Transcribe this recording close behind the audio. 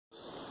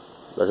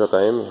da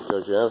JM, que é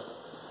o Jean.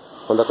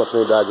 Vamos dar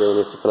continuidade aí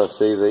nesse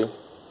francês aí,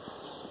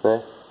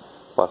 né?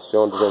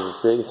 Passion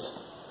 206.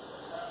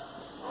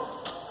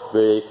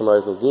 Veio aí com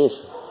nós no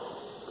guincho.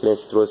 O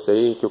cliente trouxe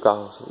aí que o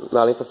carro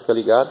na lenta fica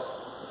ligado.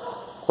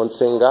 Quando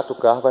você engata o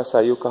carro, vai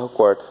sair, o carro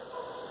corta.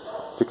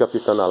 Fica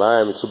apitando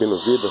alarme, subindo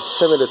vidro.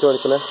 Sistema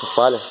eletrônico, né?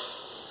 Falha.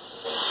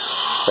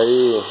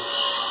 Aí,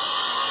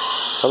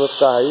 no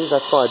carro aí, já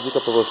fica uma dica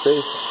pra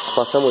vocês.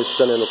 Passamos o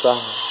scanner no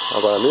carro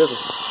agora mesmo.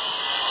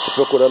 Tô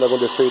procurando algum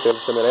defeito aí no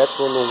sistema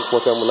elétrico, não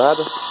encontramos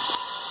nada.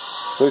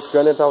 No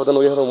scanner tava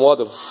dando erro no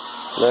módulo,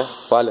 né?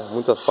 Falha,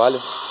 muitas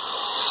falhas.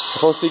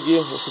 Vamos seguir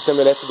o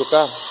sistema elétrico do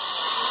carro.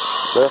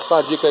 Vai ficar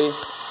uma dica aí.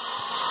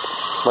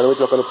 Mas não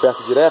trocando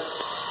peça direto.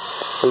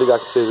 Vou ligar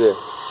aqui pra vocês verem.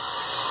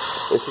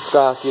 Esses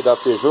carros aqui da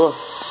Peugeot,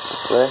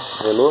 né?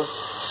 Renault,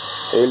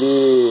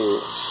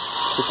 ele...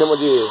 sistema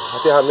de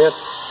aterramento.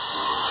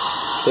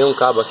 Tem um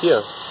cabo aqui, ó.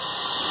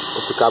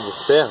 Esse cabo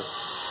ferro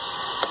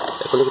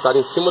é conectado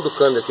em cima do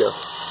câmbio aqui, ó.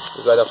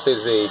 Vai dar pra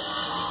vocês verem aí.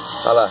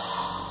 Olha lá.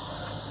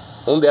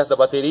 Um desce da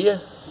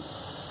bateria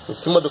em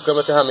cima do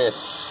câmbio aterramento.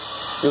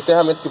 E o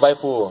aterramento que vai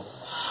pro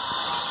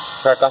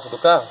carcaça do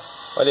carro,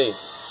 olha aí,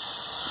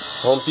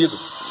 rompido,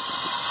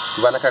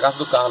 que vai na carcaça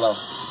do carro lá, ó.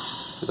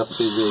 Dá pra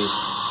vocês verem aí.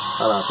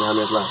 Olha lá, o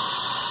aterramento lá.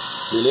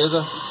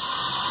 Beleza?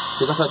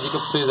 Fica essa dica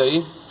pra vocês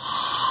aí.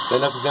 Aí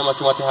nós fizemos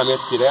aqui um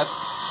aterramento direto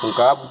com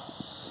cabo.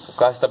 O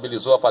carro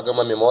estabilizou,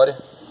 apagamos a memória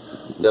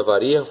de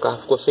avaria. O carro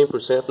ficou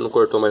 100%, não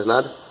cortou mais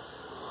nada.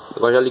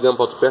 Agora já ligamos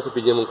para autopeça,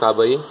 pedimos um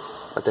cabo aí,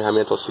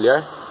 aterramento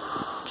auxiliar.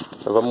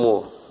 Nós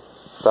vamos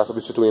estar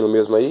substituindo o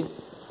mesmo aí.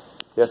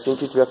 E assim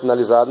que tiver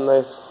finalizado,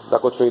 nós dá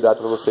continuidade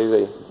para vocês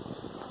aí.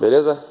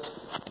 Beleza?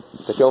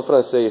 Esse aqui é um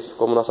francês,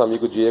 como nosso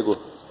amigo Diego,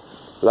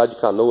 lá de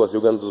Canoas,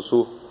 Rio Grande do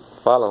Sul,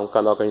 fala. Um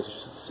canal que a gente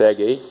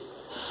segue aí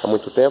há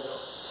muito tempo.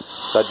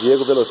 Da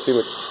Diego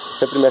Velocímetro.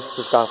 Sempre mexe com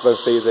esses carros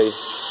franceses aí,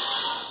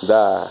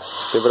 da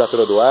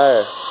temperatura do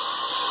ar,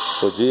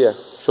 no dia.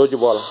 Show de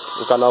bola.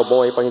 Um canal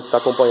bom aí pra gente estar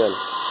acompanhando.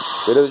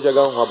 Beleza,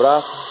 Diegão? Um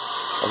abraço.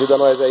 Ajuda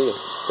nós aí.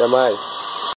 Até mais.